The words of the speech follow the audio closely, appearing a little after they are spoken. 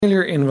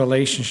failure in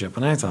relationship.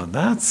 And I thought,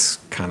 that's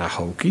kind of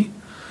hokey.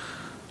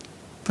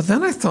 But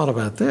then I thought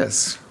about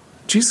this.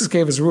 Jesus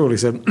gave us a rule. He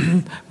said,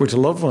 we're to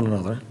love one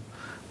another.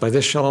 By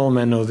this shall all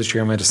men know that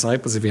you are my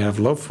disciples, if you have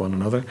love for one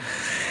another.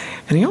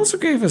 And he also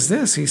gave us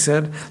this. He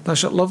said, thou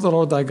shalt love the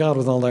Lord thy God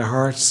with all thy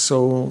heart,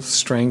 soul,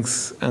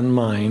 strength, and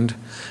mind,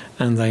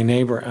 and thy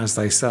neighbor as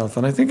thyself.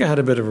 And I think I had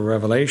a bit of a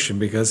revelation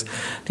because,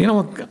 you know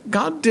what?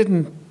 God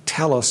didn't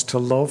tell us to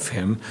love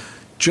him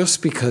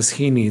just because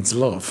he needs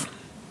love.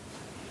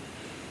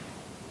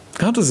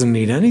 God doesn't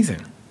need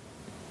anything.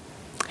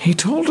 He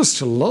told us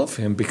to love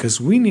him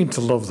because we need to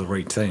love the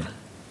right thing.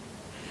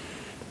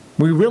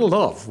 We will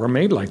love. We're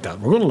made like that.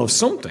 We're going to love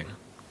something.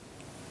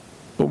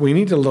 But we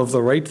need to love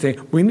the right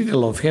thing. We need to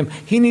love him.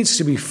 He needs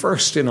to be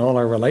first in all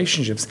our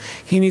relationships.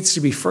 He needs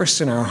to be first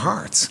in our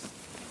hearts.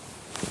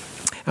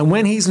 And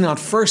when he's not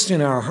first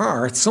in our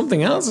hearts,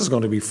 something else is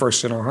going to be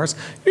first in our hearts,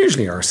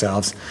 usually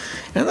ourselves.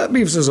 And that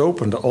leaves us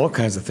open to all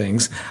kinds of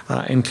things,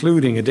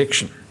 including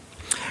addiction.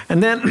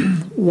 And then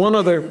one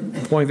other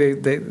point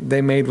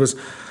they made was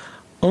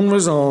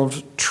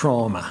unresolved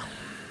trauma.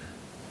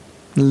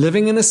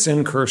 Living in a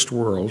sin-cursed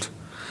world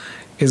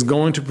is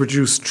going to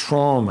produce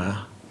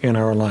trauma in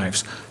our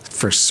lives.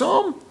 For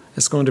some,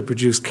 it's going to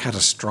produce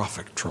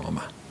catastrophic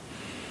trauma.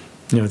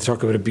 You know,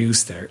 talk about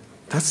abuse there.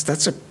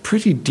 That's a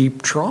pretty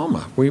deep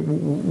trauma.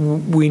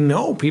 We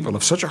know people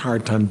have such a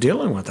hard time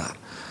dealing with that.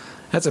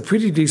 That's a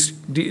pretty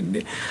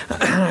deep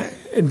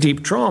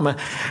trauma.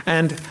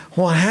 And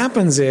what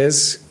happens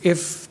is,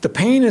 if the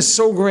pain is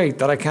so great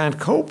that I can't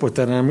cope with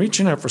it, and I'm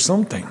reaching out for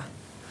something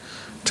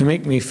to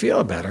make me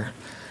feel better,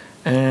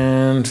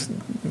 and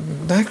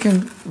that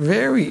can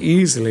very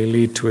easily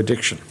lead to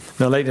addiction.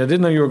 Now, Leighton, I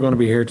didn't know you were going to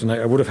be here tonight.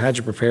 I would have had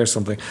you prepare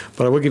something,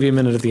 but I will give you a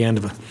minute at the end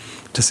of it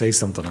to say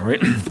something, all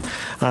right?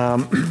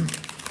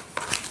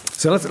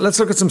 So let's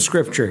look at some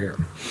scripture here.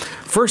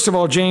 First of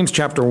all, James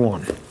chapter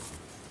 1.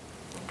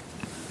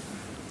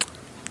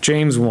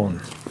 James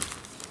 1.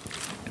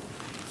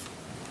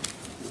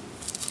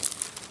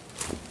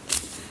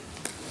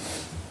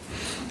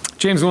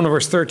 James 1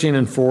 verse 13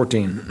 and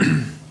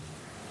 14.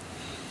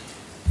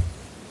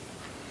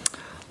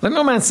 Let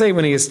no man say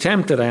when he is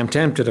tempted, I am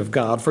tempted of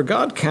God, for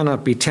God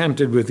cannot be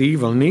tempted with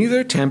evil,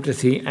 neither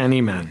tempteth he any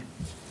man.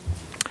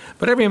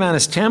 But every man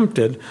is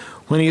tempted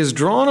when he is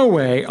drawn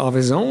away of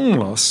his own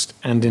lust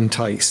and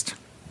enticed.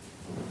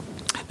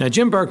 Now,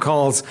 Jim Burke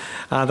calls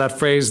that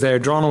phrase there,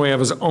 drawn away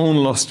of his own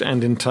lust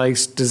and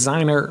enticed,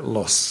 designer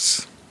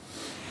lusts.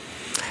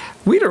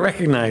 We to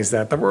recognize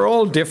that we're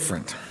all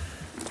different.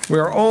 We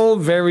are all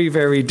very,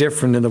 very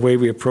different in the way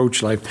we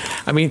approach life.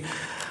 I mean,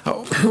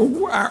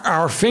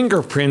 our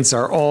fingerprints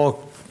are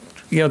all,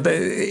 you know,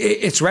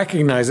 it's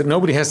recognized that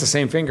nobody has the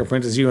same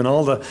fingerprint as you, and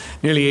all the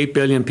nearly 8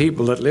 billion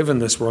people that live in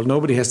this world,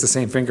 nobody has the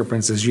same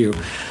fingerprints as you.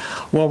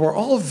 Well, we're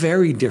all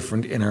very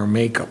different in our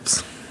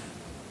makeups.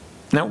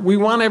 Now, we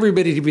want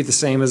everybody to be the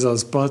same as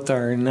us, but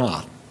they're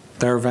not.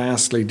 They're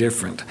vastly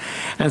different.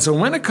 And so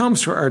when it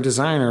comes to our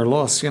designer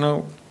lusts, you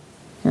know,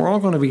 we're all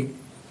going to be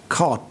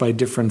caught by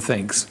different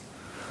things.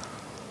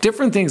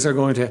 Different things are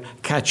going to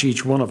catch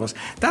each one of us.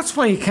 That's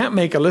why you can't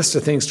make a list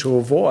of things to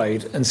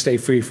avoid and stay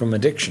free from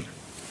addiction.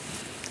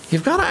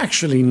 You've got to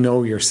actually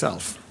know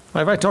yourself.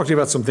 If I talk to you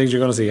about some things,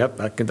 you're going to say, yep,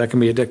 that can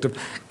be addictive.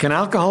 Can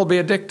alcohol be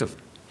addictive?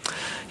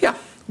 Yeah,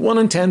 1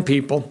 in 10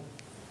 people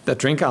that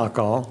drink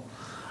alcohol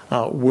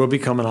will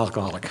become an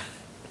alcoholic.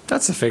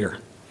 That's the figure.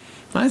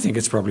 I think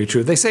it's probably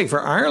true. They say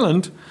for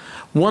Ireland,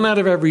 1 out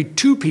of every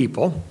 2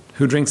 people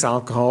who drinks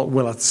alcohol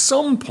will at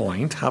some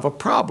point have a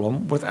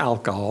problem with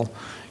alcohol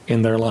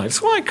in their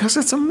lives. Why? Because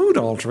it's a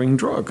mood-altering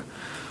drug.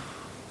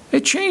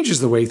 It changes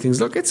the way things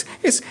look. It's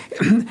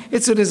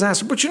a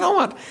disaster. But you know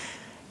what?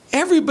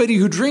 Everybody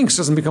who drinks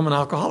doesn't become an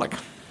alcoholic.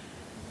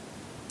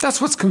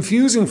 That's what's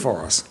confusing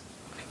for us.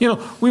 You know,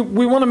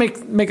 we want to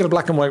make it a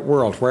black and white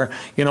world where,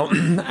 you know,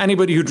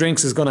 anybody who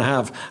drinks is going to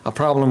have a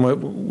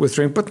problem with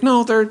drink. But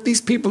no, there are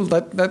these people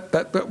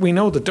that we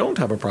know that don't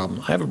have a problem.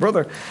 I have a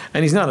brother,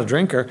 and he's not a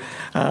drinker,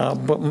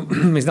 but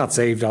he's not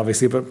saved,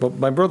 obviously. But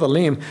my brother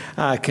Liam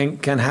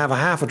can have a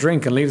half a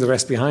drink and leave the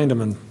rest behind him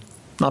and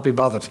not be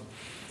bothered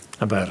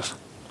about it.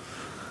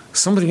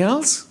 Somebody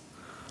else,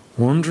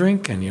 1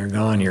 drink and you're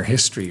gone. Your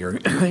history. You're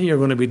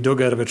going to be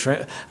dug out of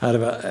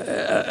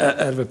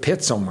a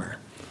pit somewhere.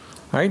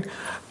 Right?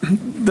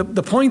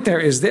 The point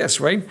there is this,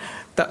 right?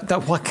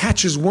 That what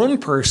catches one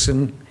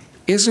person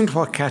isn't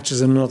what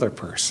catches another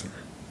person.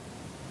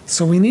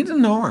 So we need to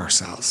know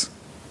ourselves.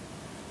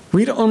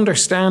 We need to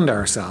understand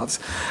ourselves.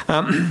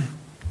 The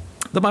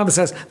Bible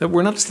says that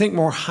we're not to think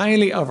more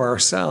highly of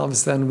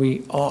ourselves than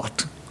we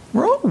ought.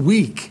 We're all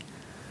weak.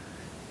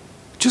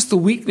 Just the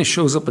weakness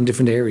shows up in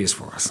different areas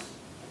for us.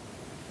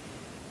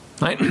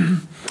 Right?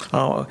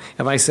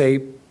 If I say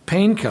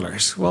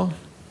painkillers, well,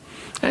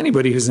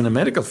 anybody who's in a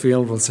medical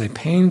field will say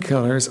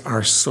painkillers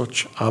are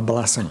such a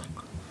blessing.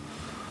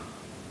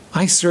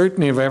 I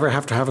certainly, if I ever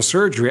have to have a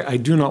surgery, I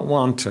do not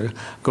want to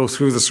go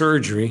through the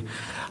surgery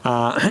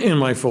in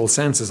my full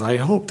senses. I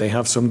hope they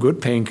have some good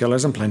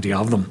painkillers and plenty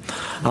of them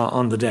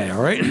on the day,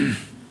 all right?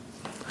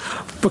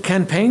 But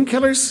can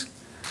painkillers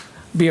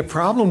be a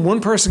problem?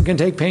 One person can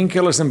take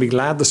painkillers and be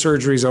glad the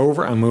surgery's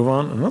over and move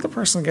on. Another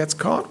person gets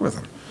caught with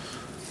them.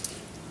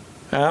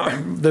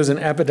 There's an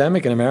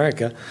epidemic in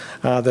America.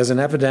 There's an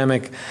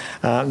epidemic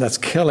that's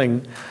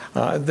killing.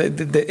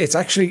 It's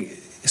actually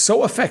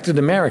so affected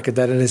America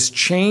that it has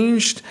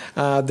changed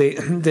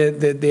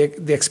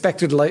the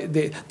expected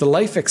the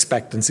life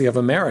expectancy of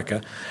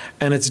America,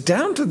 and it's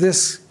down to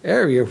this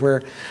area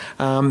where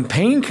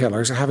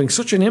painkillers are having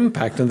such an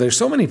impact, and there's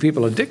so many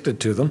people addicted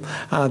to them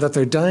that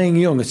they're dying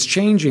young. It's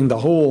changing the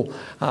whole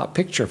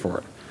picture for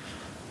it.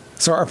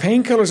 So, are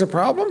painkillers a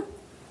problem?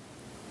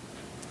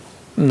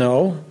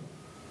 No.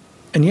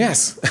 And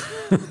yes,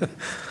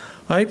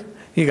 right?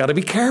 You got to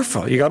be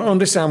careful. You got to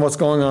understand what's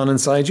going on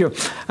inside you.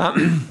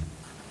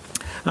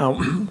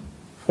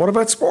 What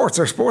about sports?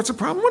 Are sports a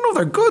problem? Well, no,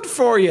 they're good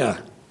for you.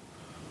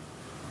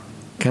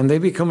 Can they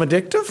become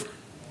addictive?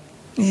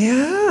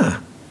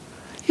 Yeah.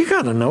 You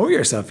got to know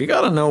yourself. You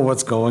got to know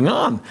what's going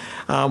on.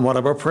 What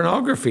about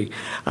pornography?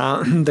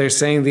 They're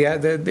saying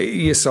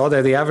you saw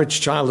there the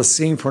average child is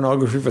seeing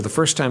pornography for the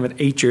first time at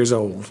 8 years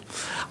old.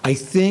 I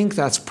think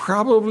that's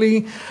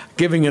probably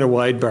giving it a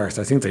wide berth.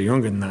 I think they're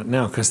younger than that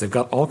now because they've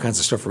got all kinds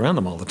of stuff around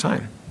them all the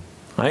time.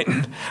 Right?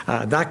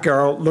 That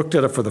girl looked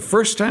at it for the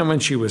first time when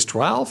she was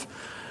 12,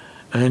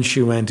 and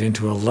she went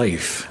into a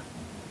life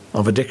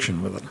of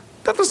addiction with it.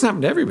 That doesn't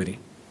happen to everybody,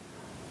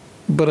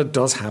 but it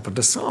does happen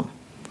to some.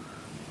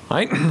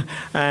 Right?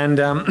 And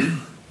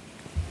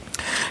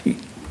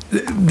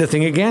the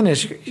thing again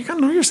is you got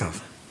to know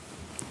yourself.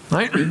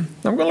 Right? I'm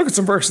going to look at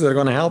some verses that are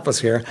going to help us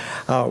here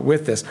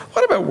with this.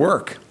 What about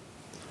work?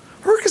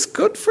 Work is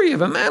good for you.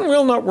 If a man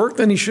will not work,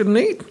 then he shouldn't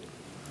eat.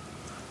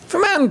 If a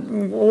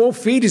man won't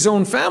feed his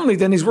own family,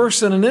 then he's worse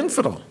than an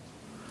infidel.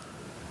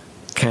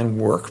 Can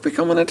work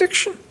become an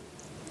addiction?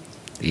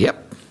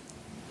 Yep.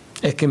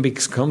 It can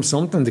become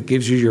something that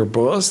gives you your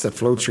buzz, that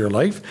floats your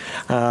life,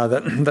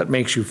 that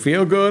makes you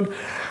feel good.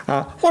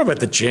 What about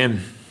the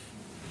gym?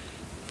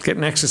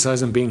 Getting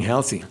exercise and being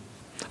healthy.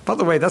 By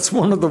the way, that's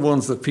one of the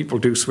ones that people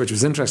do switch. It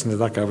was interesting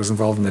that guy was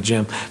involved in the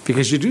gym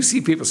because you do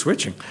see people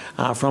switching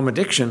from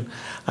addiction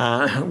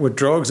with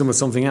drugs and with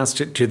something else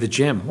to the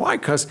gym. Why?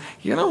 Because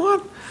you know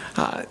what?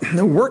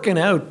 Working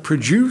out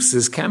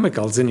produces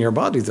chemicals in your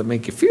body that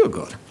make you feel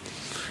good.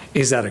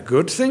 Is that a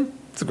good thing?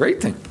 It's a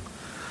great thing.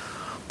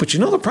 But you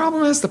know the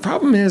problem is? The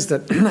problem is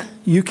that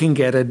you can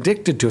get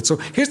addicted to it. So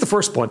here's the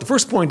first point. The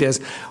first point is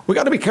we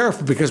got to be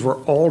careful because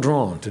we're all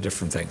drawn to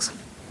different things.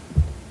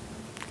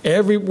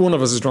 Every one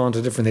of us is drawn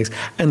to different things.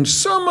 And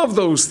some of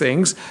those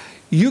things,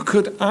 you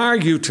could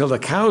argue till the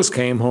cows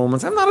came home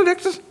and say, I'm not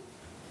addicted.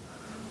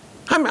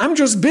 I'm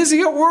just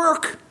busy at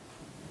work.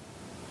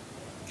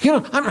 You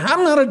know,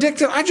 I'm not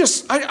addicted. I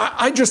just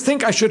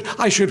think I should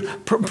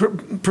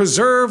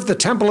preserve the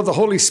temple of the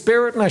Holy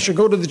Spirit, and I should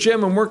go to the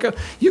gym and work out.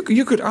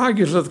 You could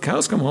argue till the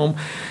cows come home.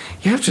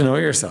 You have to know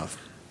yourself.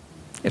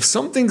 If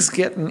something's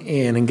getting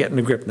in and getting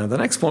a grip, now the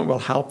next point will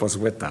help us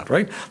with that,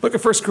 right? Look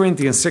at 1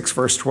 Corinthians 6,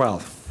 verse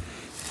 12.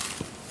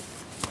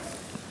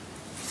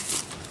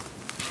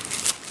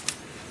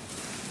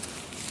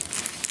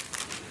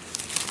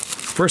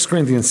 1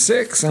 Corinthians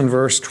 6 and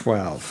verse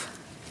 12.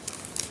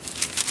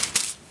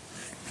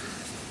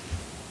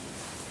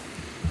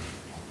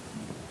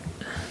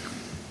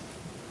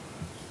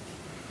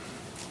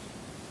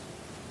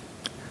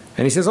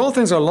 And he says, all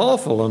things are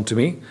lawful unto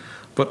me,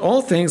 but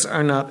all things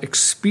are not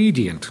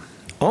expedient.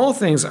 All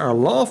things are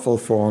lawful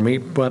for me,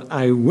 but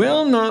I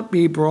will not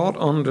be brought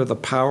under the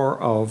power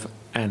of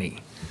any.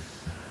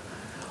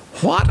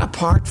 What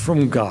apart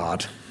from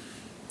God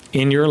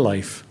in your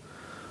life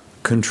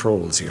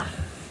controls you?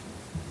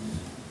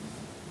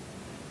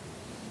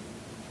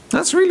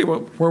 That's really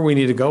where we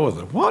need to go with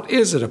it. What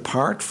is it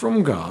apart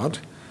from God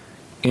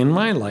in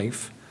my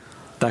life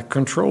that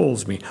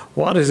controls me?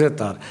 What is it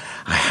that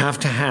I have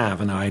to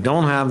have, and I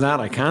don't have that,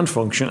 I can't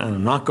function, and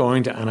I'm not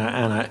going to,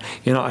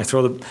 and I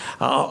throw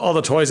all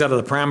the toys out of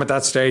the pram at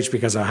that stage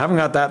because I haven't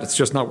got that. It's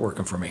just not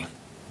working for me.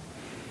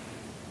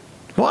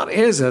 What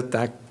is it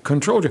that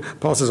controls you?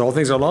 Paul says all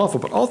things are lawful,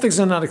 but all things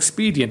are not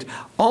expedient.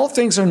 All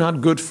things are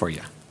not good for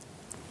you.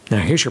 Now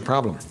here's your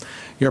problem.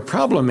 Your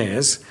problem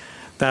is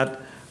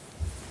that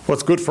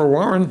what's good for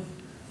Warren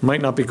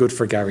might not be good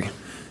for Gary.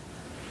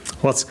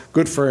 What's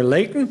good for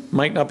Leighton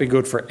might not be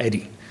good for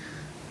Eddie.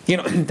 You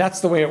know, that's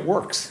the way it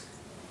works.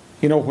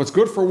 You know, what's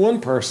good for one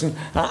person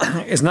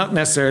is not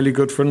necessarily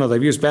good for another.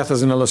 I've used Beth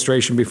as an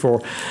illustration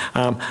before.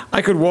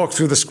 I could walk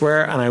through the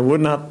square and I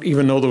would not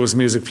even know there was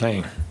music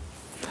playing.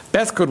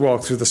 Beth could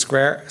walk through the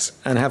square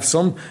and have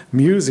some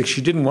music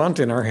she didn't want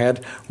in her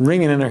head,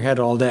 ringing in her head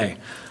all day,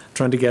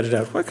 trying to get it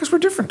out. Why? Because we're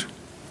different.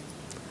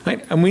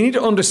 Right? And we need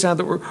to understand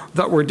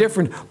that we're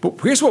different. But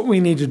here's what we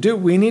need to do.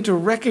 We need to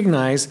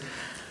recognize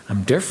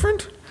I'm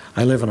different.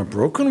 I live in a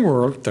broken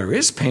world. There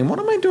is pain. What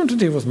am I doing to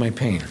deal with my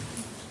pain?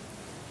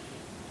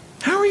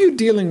 How are you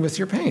dealing with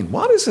your pain?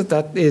 What is it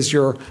that is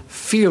your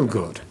feel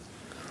good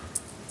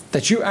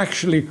that you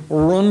actually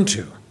run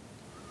to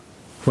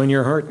when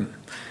you're hurting?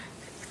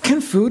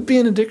 Can food be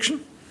an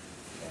addiction?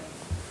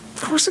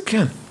 Of course it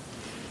can.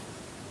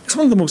 It's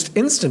one of the most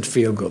instant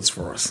feel-goods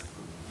for us.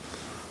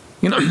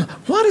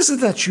 What is it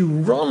that you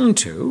run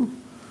to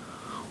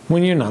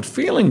when you're not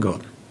feeling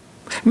good?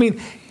 I mean,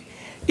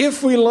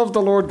 if we love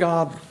the Lord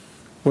God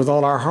with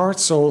all our heart,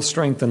 soul,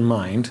 strength, and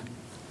mind,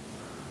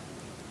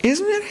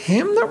 isn't it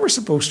Him that we're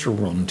supposed to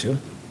run to?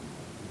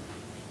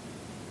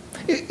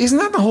 Isn't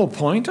that the whole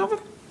point of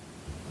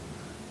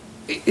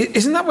it?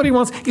 Isn't that what He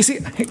wants? You see,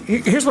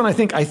 here's what I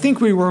think. I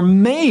think we were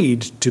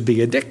made to be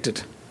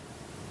addicted.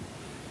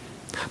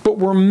 But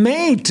we're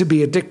made to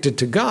be addicted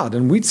to God,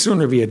 and we'd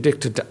sooner be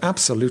addicted to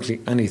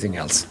absolutely anything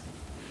else.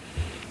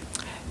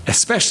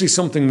 Especially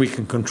something we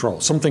can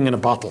control, something in a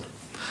bottle.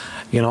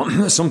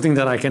 Something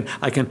that I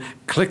can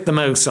click the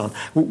mouse on.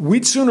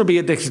 We'd sooner be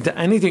addicted to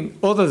anything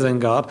other than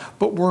God,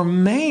 but we're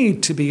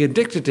made to be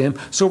addicted to Him.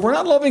 So if we're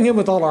not loving Him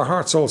with all our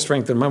heart, soul,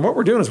 strength, and mind, what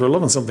we're doing is we're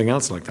loving something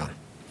else like that.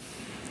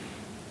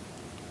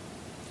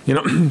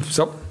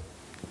 So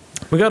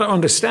we got to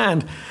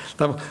understand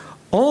that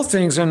all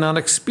things are not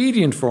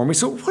expedient for me.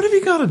 So what have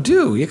you got to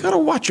do? You got to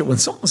watch it when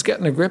something's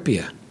getting a grip of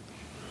you.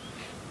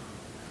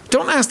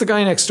 Don't ask the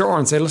guy next door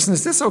and say, listen,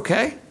 is this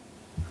okay?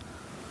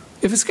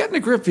 If it's getting a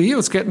grip of you,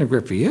 it's getting a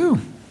grip of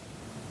you.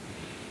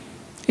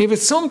 If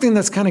it's something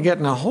that's kind of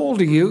getting a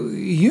hold of you,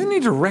 you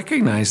need to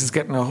recognize it's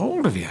getting a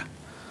hold of you.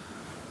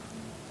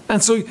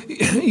 And so,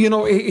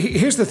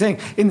 here's the thing.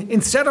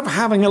 Instead of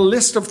having a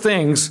list of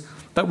things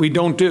that we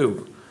don't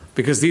do,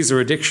 because these are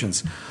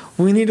addictions,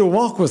 we need to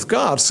walk with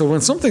God. So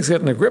when something's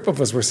getting a grip of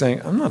us, we're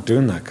saying, I'm not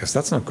doing that because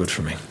that's not good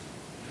for me.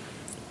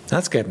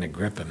 That's getting a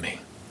grip of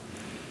me.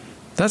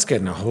 That's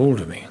getting a hold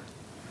of me.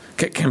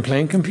 Can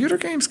playing computer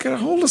games get a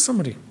hold of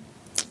somebody?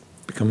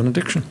 Become an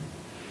addiction.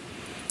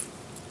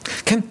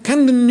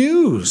 Can the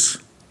news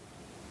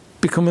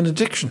become an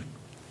addiction?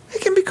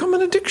 It can become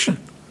an addiction.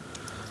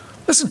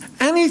 Listen,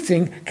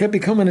 anything can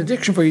become an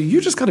addiction for you.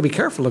 You just got to be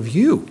careful of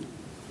you.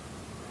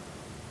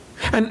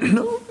 And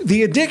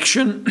the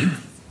addiction,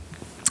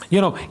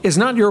 is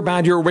not you're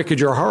bad, you're wicked,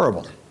 you're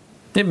horrible.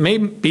 It may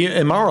be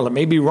immoral, it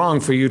may be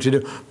wrong for you to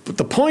do. But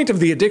the point of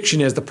the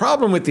addiction is, the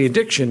problem with the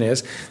addiction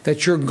is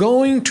that you're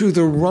going to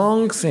the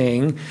wrong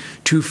thing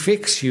to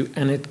fix you,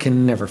 and it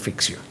can never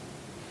fix you.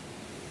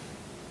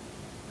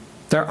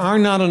 There are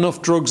not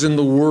enough drugs in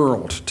the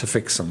world to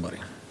fix somebody.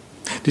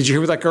 Did you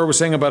hear what that girl was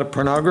saying about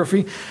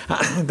pornography?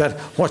 That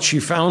what she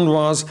found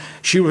was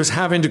she was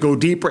having to go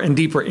deeper and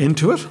deeper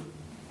into it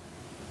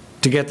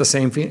to get the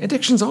same feeling.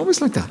 Addiction's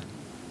always like that.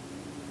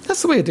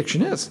 That's the way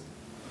addiction is.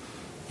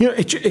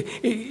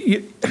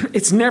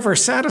 It's never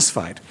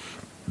satisfied.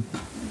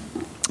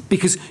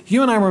 Because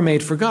you and I were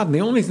made for God, and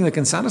the only thing that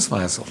can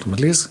satisfy us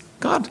ultimately is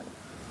God.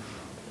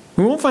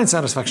 We won't find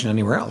satisfaction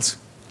anywhere else.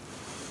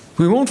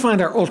 We won't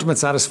find our ultimate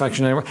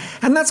satisfaction anywhere.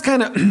 And that's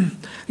kind of,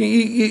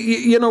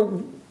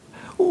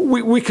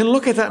 we can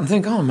look at that and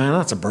think, oh man,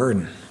 that's a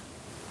burden.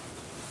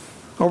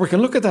 Or we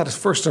can look at that,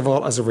 first of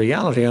all, as a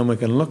reality, and we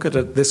can look at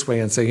it this way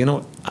and say,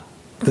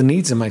 the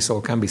needs of my soul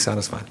can be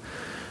satisfied.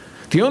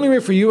 The only way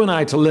for you and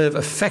I to live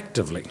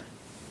effectively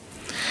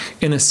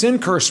in a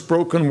sin-cursed,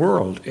 broken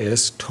world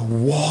is to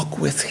walk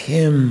with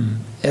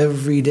Him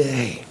every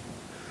day.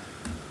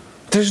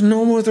 There's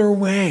no other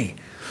way.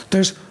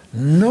 There's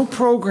no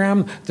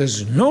program,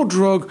 there's no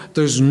drug,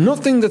 there's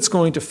nothing that's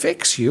going to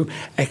fix you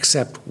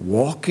except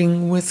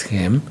walking with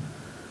Him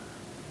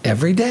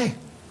every day.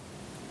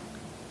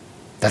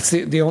 That's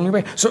the only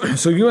way.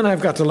 So you and I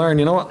have got to learn,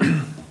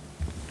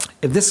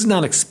 if this is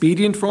not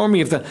expedient for me,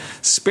 if the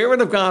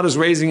Spirit of God is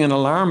raising an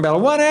alarm bell,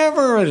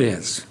 whatever it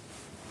is,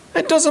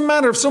 it doesn't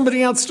matter if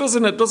somebody else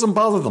doesn't, it doesn't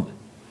bother them.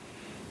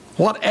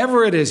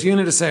 Whatever it is, you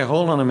need to say,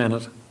 hold on a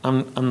minute,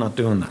 I'm not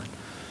doing that.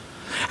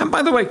 And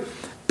by the way,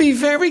 be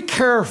very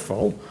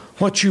careful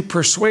what you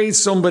persuade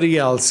somebody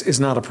else is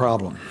not a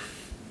problem.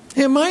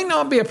 It might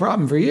not be a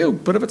problem for you,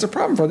 but if it's a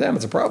problem for them,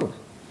 it's a problem.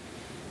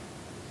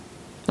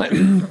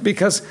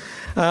 Because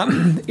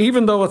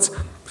even though it's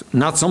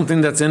not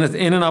something that's in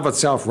and of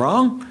itself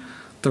wrong,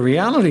 the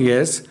reality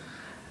is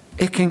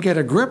it can get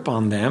a grip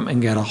on them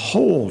and get a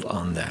hold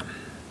on them.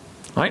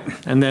 Right?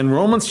 And then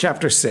Romans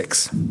chapter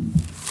 6.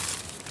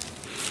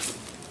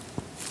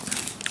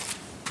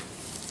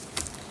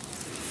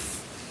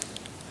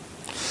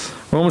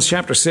 Romans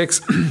chapter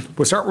 6,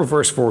 we'll start with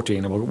verse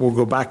 14, and we'll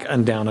go back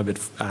and down a bit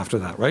after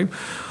that, right?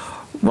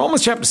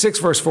 Romans chapter 6,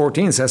 verse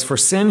 14 says, "For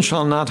sin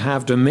shall not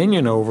have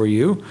dominion over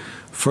you,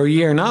 for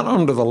ye are not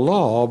under the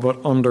law, but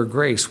under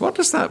grace." What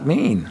does that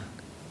mean?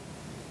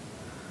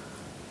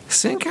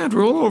 Sin can't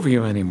rule over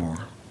you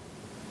anymore.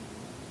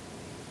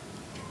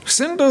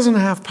 Sin doesn't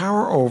have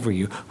power over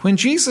you. When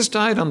Jesus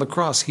died on the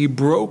cross, He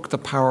broke the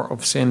power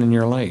of sin in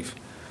your life.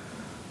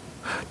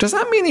 Does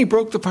that mean He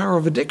broke the power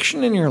of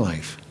addiction in your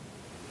life?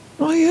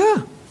 Well,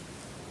 yeah.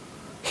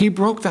 He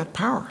broke that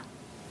power.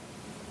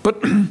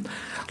 But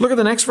look at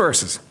the next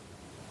verses.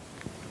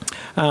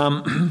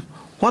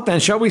 What then?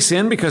 Shall we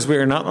sin because we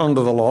are not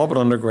under the law, but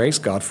under grace?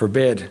 God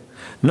forbid.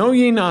 Know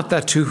ye not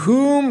that to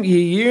whom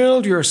ye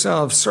yield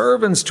yourselves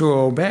servants to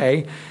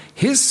obey,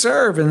 His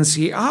servants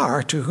ye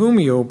are, to whom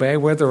ye obey,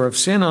 whether of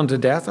sin unto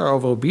death or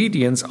of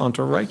obedience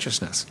unto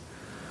righteousness?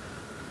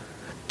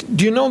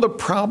 Do you know the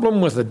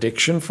problem with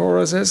addiction for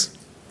us is?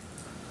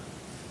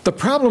 The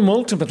problem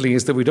ultimately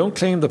is that we don't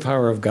claim the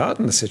power of God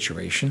in the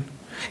situation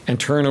and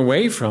turn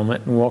away from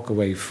it and walk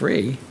away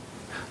free.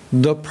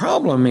 The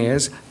problem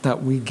is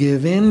that we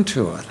give in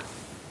to it.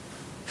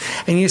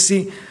 And you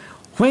see,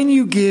 when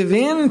you give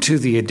in to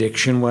the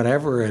addiction,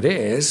 whatever it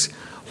is,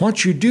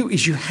 what you do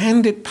is you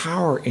hand it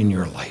power in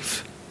your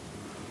life.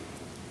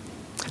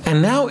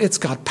 And now it's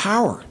got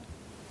power.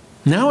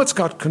 Now it's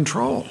got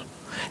control.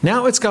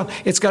 Now it's got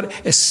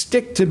a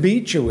stick to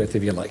beat you with,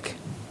 if you like.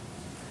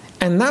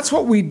 And that's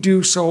what we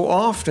do so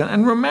often.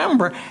 And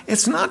remember,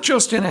 it's not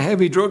just in a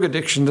heavy drug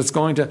addiction that's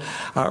going to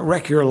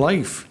wreck your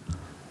life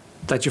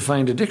that you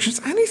find addiction.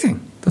 It's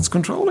anything that's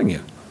controlling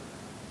you.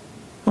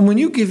 And when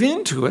you give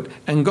in to it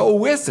and go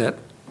with it,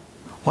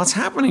 what's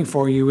happening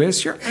for you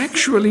is you're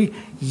actually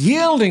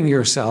yielding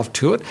yourself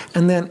to it,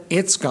 and then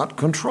it's got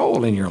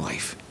control in your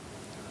life.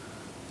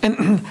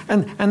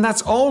 And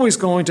that's always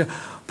going to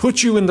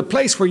put you in the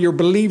place where you're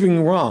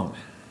believing wrong.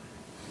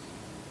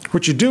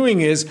 What you're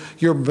doing is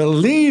you're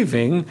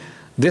believing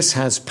this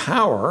has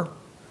power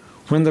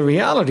when the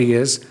reality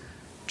is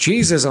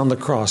Jesus on the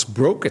cross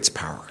broke its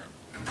power.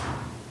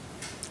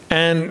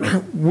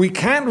 And we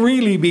can't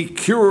really be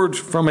cured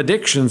from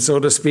addiction, so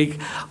to speak,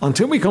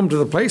 until we come to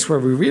the place where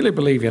we really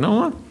believe, you know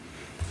what?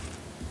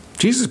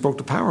 Jesus broke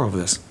the power of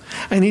this.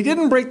 And he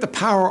didn't break the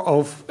power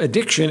of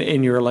addiction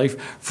in your life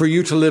for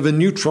you to live a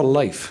neutral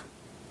life.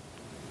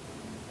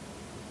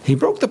 He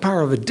broke the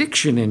power of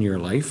addiction in your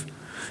life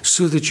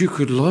so that you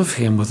could love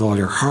him with all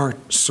your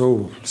heart,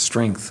 soul,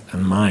 strength,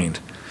 and mind,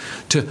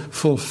 to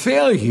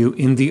fulfill you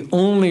in the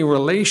only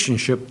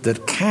relationship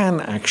that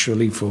can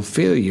actually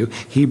fulfill you.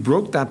 He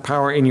broke that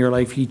power in your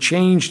life. He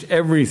changed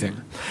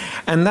everything.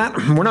 And that,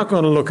 we're not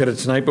going to look at it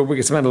tonight, but we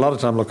could spend a lot of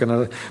time looking at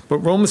it. But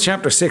Romans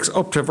chapter 6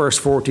 up to verse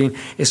 14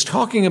 is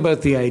talking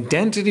about the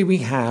identity we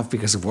have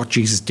because of what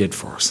Jesus did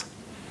for us.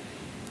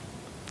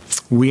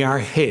 We are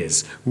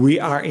his. We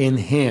are in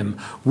him.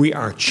 We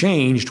are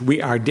changed.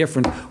 We are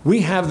different.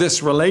 We have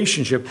this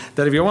relationship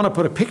that if you want to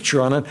put a picture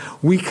on it,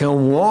 we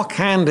can walk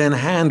hand in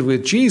hand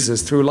with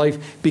Jesus through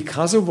life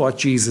because of what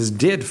Jesus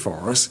did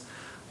for us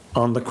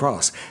on the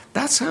cross.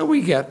 That's how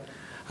we get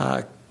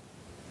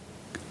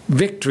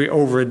victory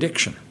over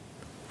addiction.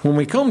 When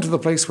we come to the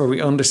place where we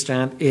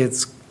understand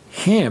it's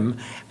him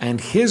and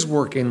his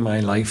work in my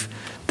life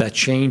that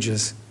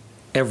changes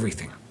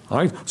everything. All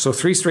right? So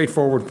 3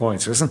 straightforward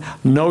points. Listen,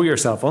 know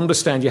yourself.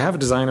 Understand you have a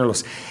designer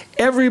list.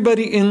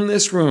 Everybody in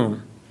this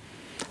room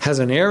has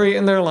an area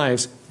in their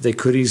lives they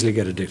could easily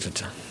get addicted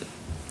to.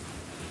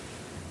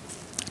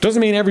 Doesn't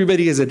mean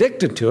everybody is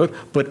addicted to it,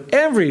 but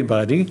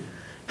everybody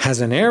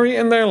has an area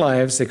in their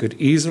lives they could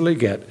easily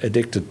get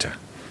addicted to.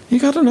 You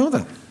got to know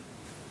that.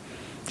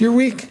 You're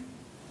weak.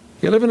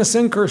 You live in a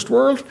sin-cursed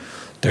world.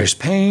 There's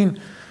pain.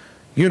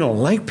 You don't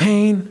like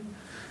pain.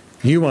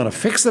 You want to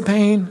fix the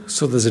pain.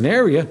 So there's an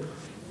area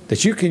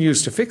that you can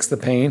use to fix the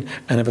pain,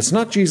 and if it's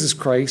not Jesus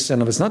Christ,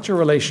 and if it's not your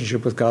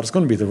relationship with God, it's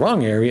going to be the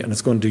wrong area, and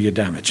it's going to do you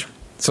damage.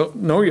 So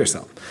know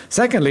yourself.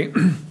 Secondly,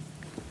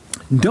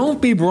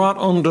 don't be brought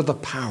under the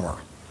power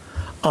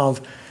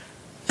of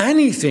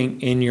anything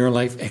in your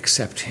life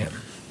except him.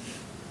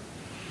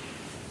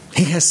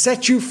 He has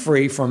set you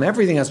free from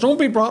everything else. Don't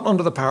be brought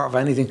under the power of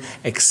anything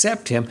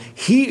except him.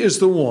 He is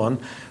the one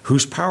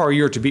whose power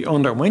you're to be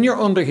under. When you're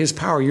under his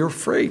power, you're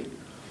free.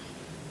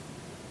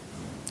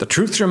 The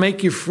truth shall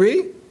make you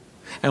free.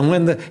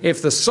 And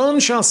if the Son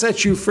shall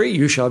set you free,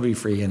 you shall be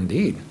free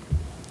indeed.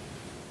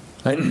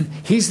 Right?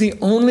 He's the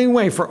only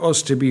way for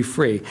us to be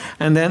free.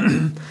 And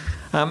then,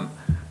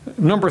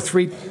 number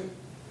 3,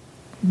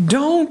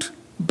 don't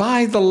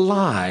buy the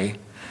lie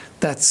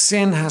that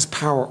sin has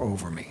power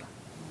over me.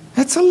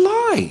 That's a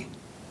lie.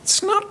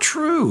 It's not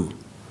true.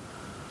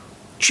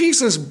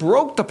 Jesus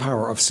broke the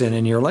power of sin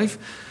in your life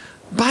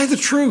by the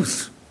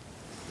truth.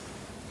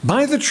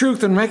 By the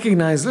truth and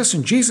recognize,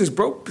 listen, Jesus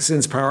broke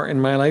sin's power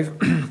in my life.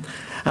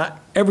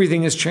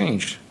 Everything has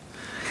changed.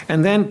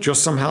 And then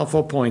just some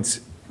helpful points.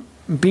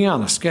 Be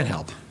honest, get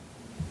help.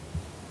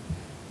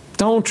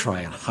 Don't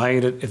try and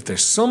hide it. If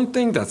there's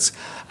something that's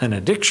an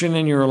addiction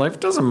in your life, it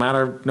doesn't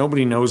matter.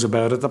 Nobody knows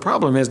about it. The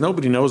problem is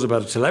nobody knows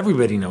about it till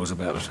everybody knows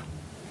about it.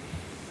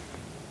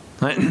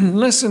 Right?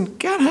 Listen,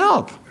 get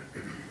help.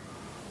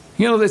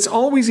 You know, it's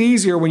always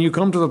easier when you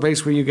come to the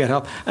place where you get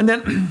help. And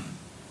then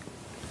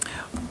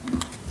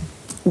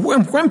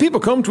when people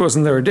come to us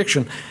in their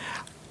addiction,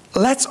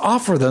 let's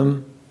offer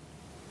them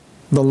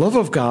the love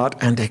of God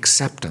and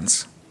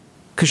acceptance.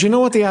 Because you know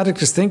what the addict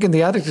is thinking?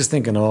 The addict is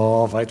thinking,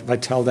 oh, if I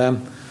tell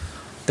them,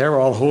 they're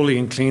all holy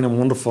and clean and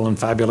wonderful and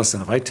fabulous,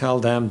 and if I tell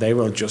them, they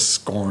will just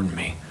scorn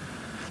me.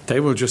 They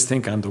will just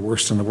think I'm the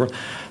worst in the world.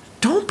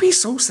 Don't be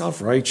so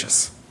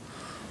self-righteous.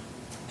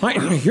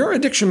 Your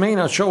addiction may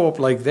not show up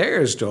like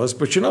theirs does,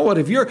 but you know what?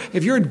 If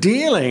you're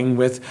dealing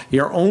with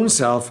your own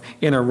self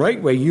in a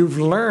right way, you've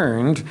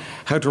learned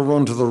how to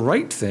run to the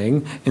right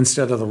thing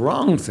instead of the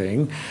wrong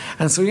thing.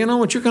 And so you know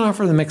what? You can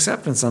offer them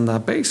acceptance on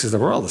that basis that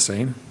we're all the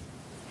same.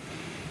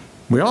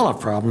 We all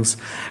have problems.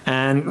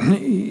 And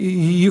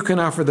you can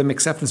offer them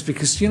acceptance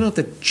because you know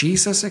that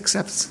Jesus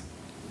accepts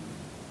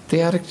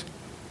the addict.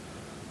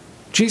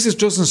 Jesus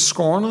doesn't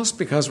scorn us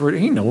because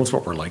he knows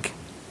what we're like.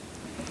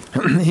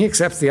 He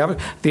accepts the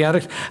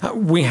addict.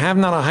 We have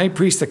not a high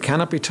priest that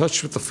cannot be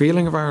touched with the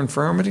feeling of our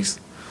infirmities.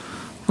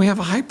 We have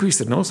a high priest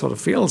that knows what it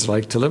feels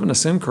like to live in a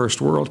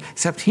sin-cursed world,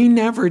 except he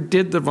never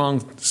did the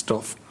wrong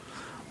stuff.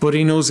 But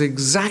he knows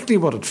exactly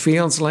what it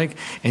feels like,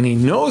 and he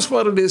knows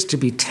what it is to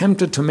be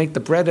tempted to make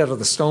the bread out of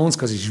the stones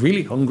because he's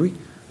really hungry.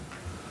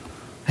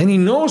 And he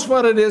knows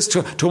what it is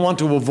to want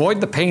to avoid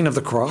the pain of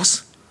the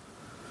cross.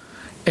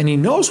 And he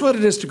knows what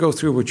it is to go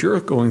through what you're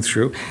going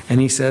through.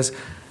 And he says,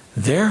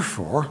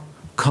 therefore,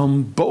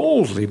 come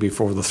boldly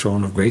before the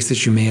throne of grace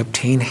that you may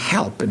obtain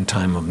help in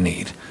time of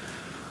need.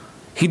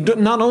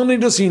 Not only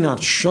does he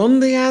not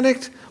shun the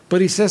addict, but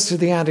he says to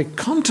the addict,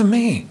 come to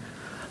me.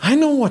 I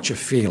know what you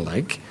feel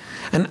like,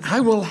 and I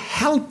will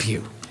help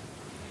you.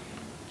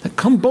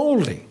 Come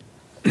boldly.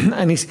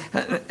 And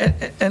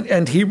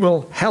he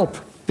will help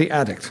the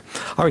addict.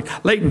 All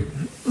right,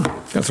 Leighton,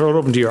 I'll throw it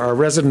open to you, our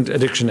resident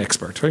addiction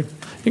expert. Right?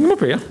 You can come up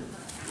here, yeah?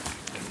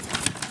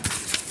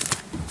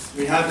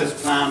 We had this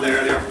planned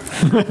earlier.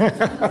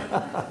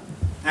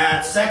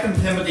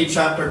 2 Timothy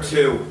chapter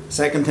 2.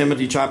 2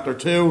 Timothy chapter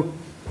 2.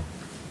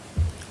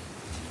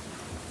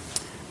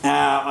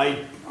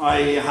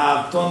 I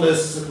have done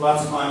this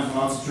lots of times in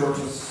lots of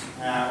churches,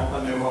 up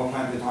at New Hope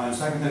plenty of times.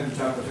 2 Timothy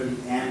chapter 2,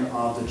 the end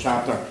of the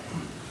chapter.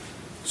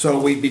 So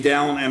we'd be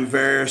down in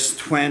verse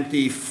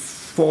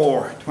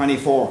 24.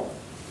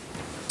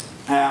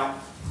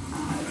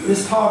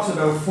 This talks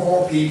about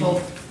 4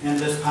 people in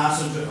this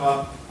passage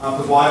of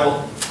the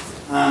Bible.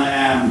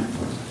 And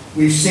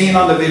we've seen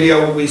on the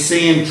video, we've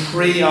seen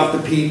 3 of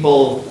the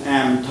people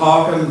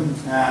talking.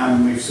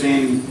 We've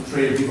seen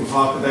 3 of the people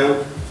talked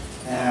about.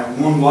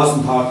 One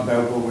wasn't talked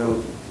about, but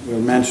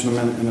we'll mention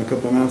them in a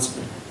couple of minutes.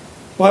 The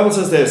Bible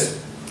says this,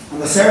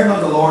 and the servant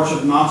of the Lord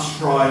should not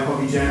strive, but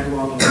be gentle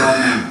unto all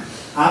men,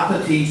 apt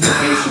to teach the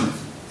patient,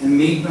 in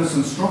meekness,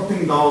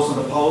 instructing those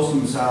that oppose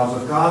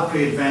themselves. If God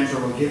peradventure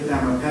will give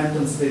them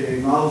repentance, the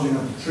acknowledging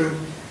of the truth,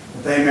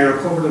 that they may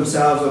recover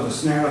themselves of the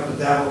snare of the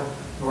devil,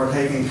 who are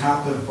taken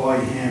captive by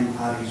him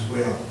at his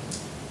will.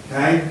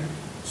 Okay?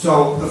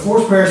 So the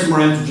first person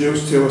we're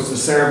introduced to is the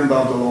servant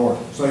of the Lord.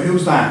 So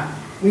who's that?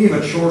 We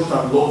have a church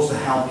that loves to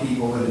help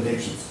people with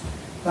addictions.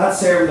 That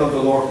servant of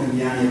the Lord can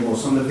be any of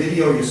us. On the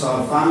video you saw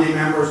the family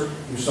members,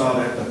 you saw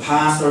the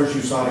pastors,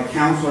 you saw the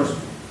counselors.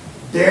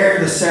 They're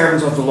the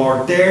servants of the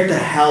Lord. They're to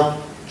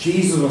help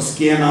Jesus with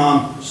skin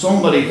on,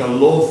 somebody to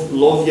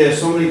love you,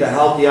 somebody to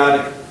help the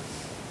addict.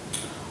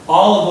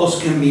 All of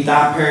us can be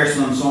that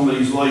person in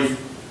somebody's life.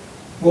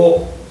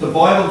 Well, the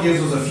Bible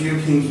gives us a few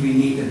things we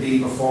need to be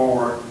before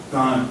we're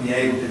going to be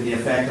able to be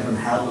effective in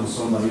helping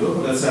somebody. Look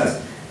what it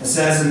says. It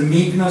says in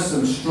meekness,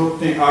 it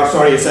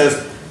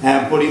says,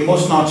 but he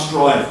must not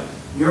strive.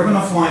 You're going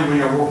to find when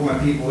you're working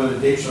with people with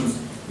addictions,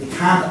 you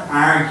can't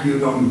argue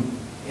them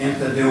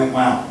into doing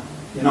well.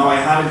 You know, I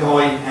had a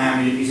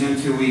guy, he's in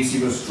 2 weeks,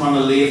 he was trying to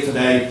leave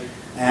today,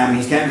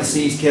 he's getting to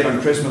see his kid on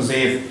Christmas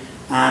Eve,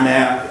 and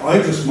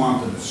I just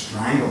wanted to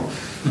strangle him.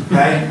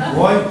 Okay?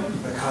 Why?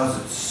 Because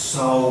it's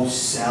so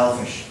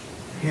selfish.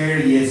 Here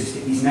he is,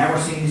 he's never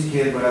seen his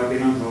kid without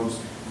being on drugs,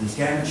 and he's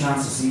getting a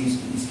chance to see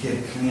his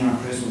kid clean on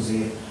Christmas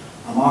Eve.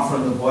 I'm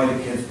offering to buy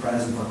the kid's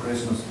present for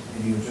Christmas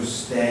if he would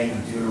just stay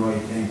and do the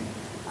right thing.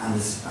 And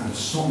there's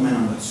something in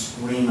him that's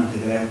screaming to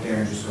get out there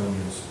and just go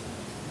use.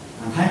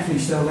 And thankfully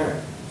he's still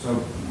there.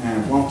 So I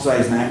won't say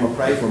his name, but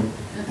pray for him.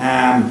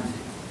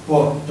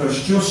 But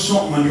there's just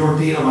something when you're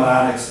dealing with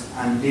addicts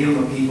and dealing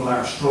with people that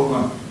are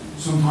struggling,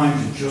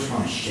 sometimes you just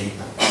want to shake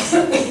them.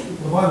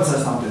 The Bible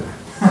says not do that.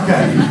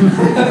 Okay.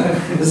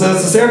 It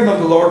says the servant of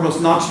the Lord must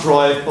not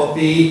strive, but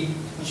be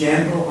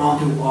gentle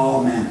unto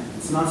all men.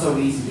 It's not so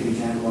easy to be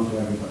gentle unto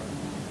everybody.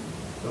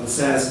 But it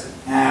says,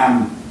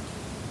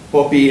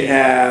 but be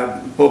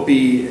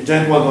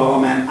gentle unto all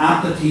men,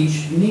 apt to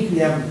teach. You need to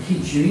be able to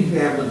teach. You need to be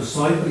able to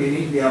disciple. You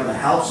need to be able to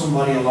help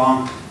somebody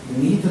along. You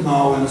need to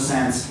know, in a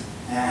sense,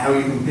 how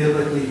you can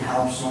biblically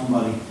help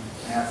somebody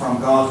from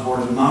God's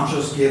word, and not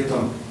just give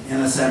them,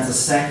 in a sense, a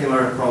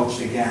secular approach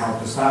to get help,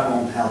 because that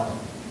won't help them.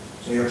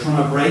 So you're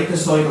trying to break the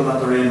cycle that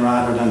they're in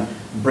rather than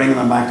bringing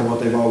them back to what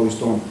they've always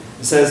done.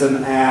 It says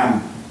in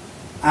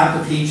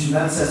apt to teach, and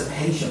then it says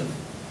patient.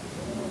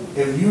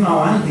 If you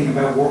know anything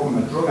about working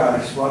with drug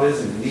addicts, what is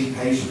it? You need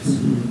patience.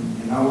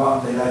 You know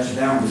what? They let you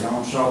down. They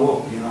don't show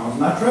up. You know, isn't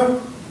that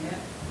true?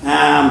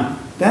 Yeah.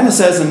 Then it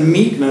says in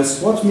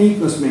meekness. What's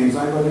meekness means?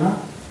 Anybody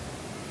know?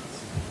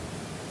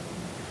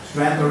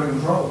 Strength under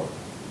control.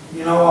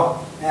 You know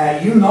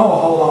what? You know a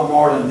whole lot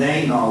more than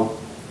they know.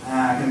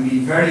 It can be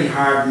very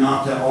hard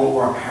not to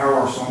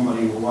overpower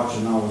somebody with what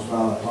you know as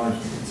well at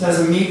times. It says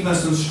in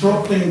meekness,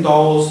 instructing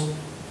those.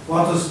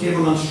 What does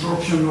giving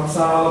instruction, what's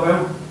that all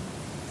about?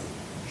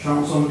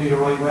 Showing somebody the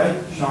right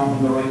way, showing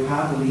them the right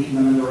path, leading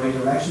them in the right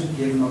direction,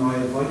 giving them the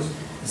right advice.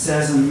 It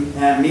says in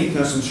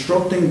meekness,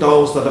 instructing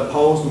those that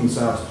oppose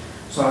themselves.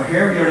 So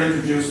here we are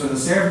introduced to the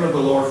servant of the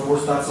Lord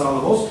first, that's all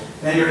of us.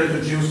 Then you're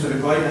introduced to the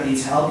guy that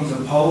needs help. He's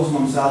opposing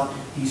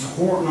himself. He's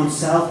hurting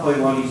himself by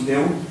what he's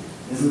doing.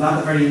 Isn't that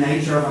the very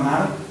nature of an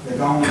addict? They're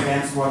going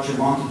against what you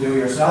want to do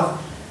yourself.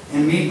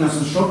 In meekness,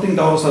 instructing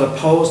those that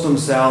oppose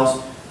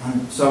themselves.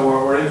 And so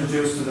we're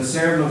introduced to the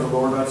servant of the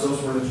Lord. That's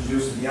us. We're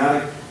introduced to the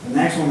addict. The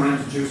next one we're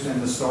introduced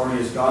in the story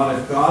is God.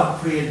 If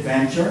God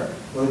pre-adventure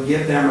will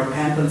give them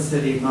repentance to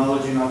the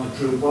acknowledging of the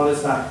truth. What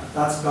is that?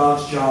 That's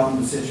God's job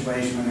in the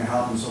situation when you're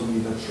helping somebody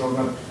that's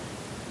struggling.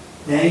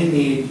 They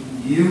need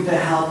you to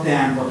help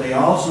them, but they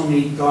also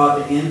need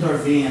God to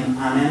intervene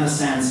and, in a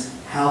sense,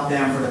 help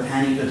them for the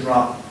penny to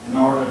drop in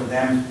order for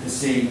them to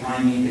see,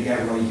 I need to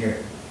get right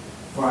here.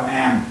 For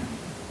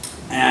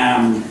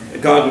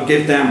God would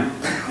give them,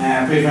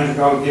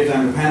 God would give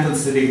them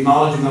repentance to the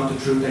acknowledging of the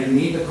truth. They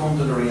need to come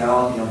to the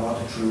reality of what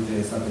the truth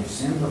is, that they've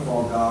sinned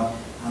before God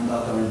and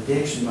that their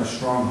addiction, their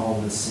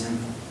stronghold is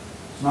sinful.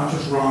 It's not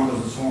just wrong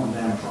because it's hurting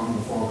them, it's wrong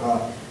before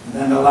God. And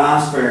then the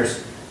last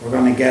verse we're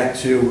going to get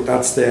to,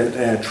 that's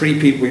the three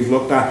people we've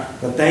looked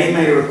at, that they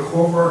may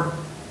recover.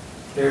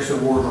 There's the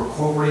word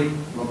recovery,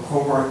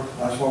 recover.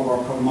 That's what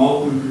we're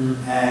promoting.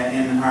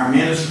 In our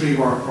ministry,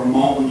 we're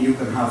promoting you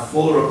can have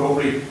full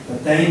recovery,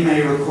 that they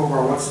may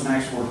recover. What's the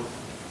next word?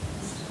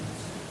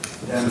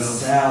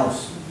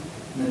 Themselves.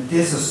 Now,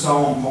 this is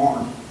so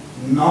important.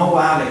 No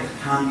addict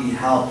can be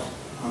helped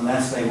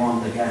unless they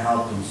want to get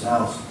help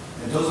themselves.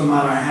 It doesn't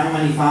matter how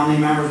many family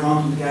members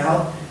want them to get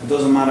help. It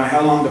doesn't matter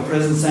how long the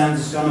prison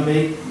sentence is going to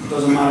be. It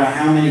doesn't matter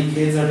how many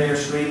kids are there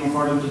screaming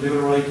for them to do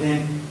the right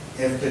thing.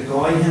 If the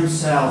guy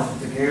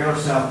himself, if the girl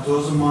herself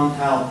doesn't want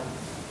help,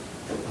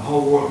 the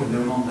whole world can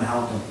do nothing to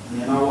help them. And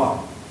you know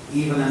what?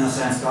 Even in a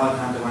sense, God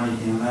can't do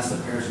anything unless the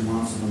person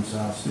wants it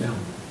themselves. Yeah.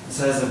 It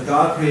says that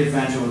God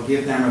pre-adventure will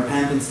give them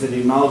repentance to the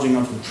acknowledging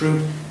of the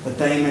truth, that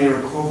they may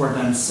recover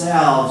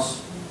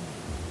themselves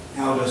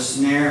out of the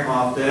snare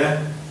of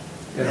the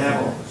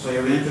devil. So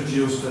you're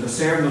introduced to the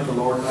servant of the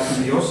Lord, that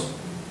can be us.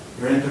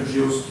 You're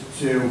introduced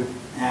to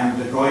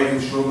the guy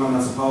who's struggling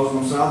as opposed to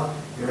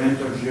himself. You're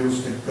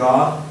introduced to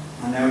God,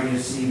 and now you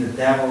see the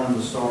devil in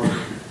the story.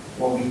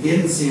 What we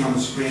didn't see on the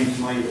screen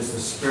tonight is the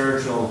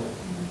spiritual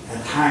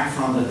attack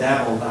from the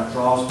devil that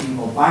draws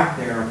people back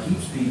there or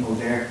keeps people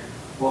there.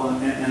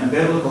 But in a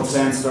biblical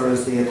sense, there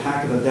is the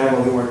attack of the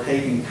devil who are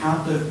taken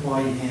captive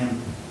by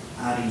him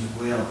at his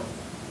will.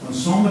 When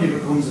somebody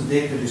becomes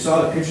addicted, you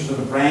saw the pictures of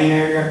the brain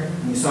area,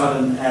 and you saw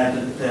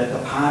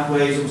the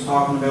pathways it was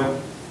talking about.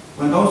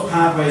 When those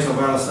pathways are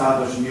well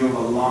established and you have a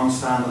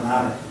long-standing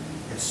addict,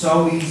 it's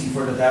so easy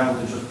for the devil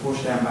to just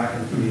push them back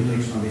into the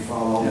addiction and they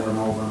fall over and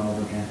over and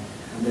over again.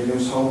 And they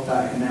lose hope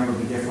that it can never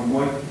be different.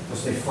 Why?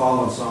 Because they've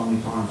fallen so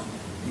many times.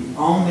 The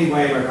only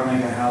way they're going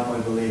to get help, I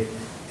believe,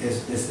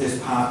 is this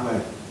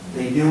pathway.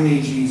 They do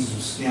need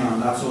Jesus' skin on.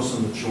 That's us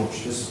in the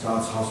church. This is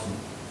God's hospital.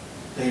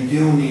 They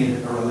do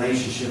need a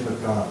relationship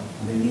with God,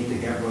 and they need to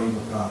get right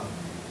with God.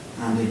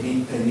 And they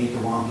need to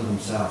want it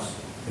themselves.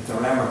 If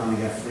they're ever going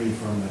to get free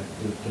from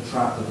the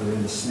trap that they're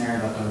in, the snare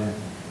that they're in,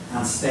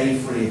 and stay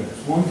free of it.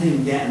 It's one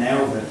thing getting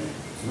out of it,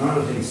 it's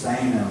another thing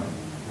staying out of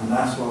it. And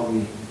that's what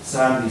we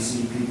sadly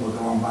see people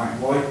going back.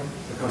 Why?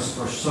 Because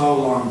for so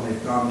long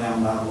they've gone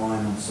down that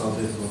line and it's so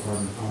difficult for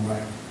them to come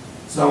back.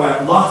 So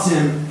lots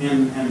in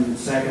 2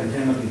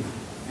 Timothy,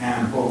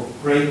 but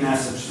great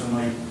message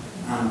tonight.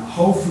 And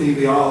hopefully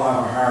we all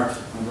have a heart,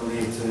 I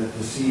believe,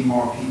 to see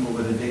more people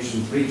with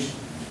addictions reached.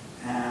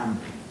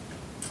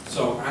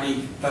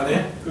 That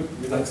it? Good.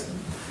 Thanks.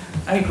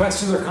 Any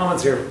questions or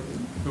comments here?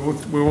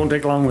 We won't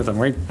take long with them,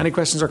 right? Any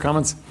questions or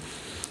comments?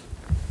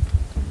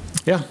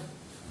 Yeah?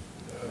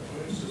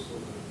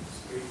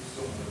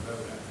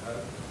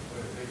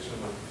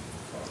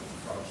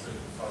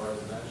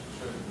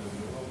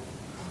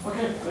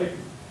 Okay, great.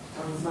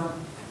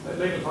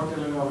 Later, talk to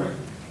you later on, right?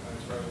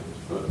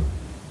 Good.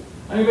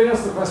 Anybody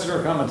else with a question or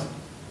a comment?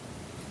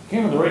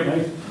 Came on the right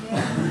night.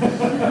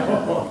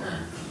 Yeah.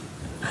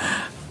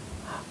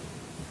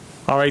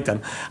 All right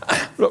then.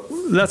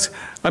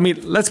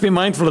 Let's be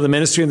mindful of the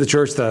ministry in the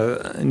church,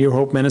 the New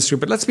Hope ministry,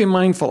 but let's be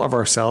mindful of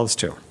ourselves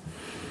too.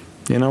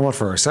 You know what?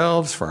 For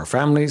ourselves, for our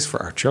families,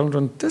 for our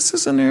children. This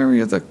is an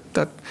area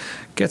that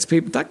gets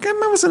people. That guy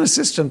was an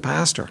assistant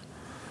pastor.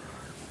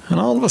 And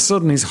all of a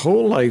sudden his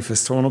whole life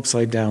is thrown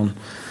upside down.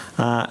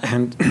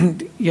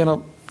 And you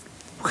know,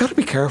 we've got to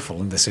be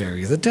careful in this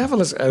area. The devil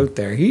is out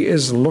there. He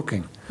is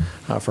looking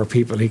for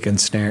people he can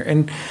snare.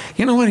 And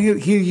you know what? He'll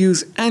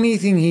use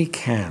anything he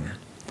can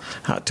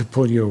to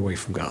pull you away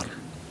from God.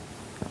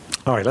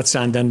 All right, let's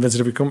stand then,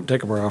 Vincent, if we come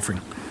take up our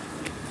offering.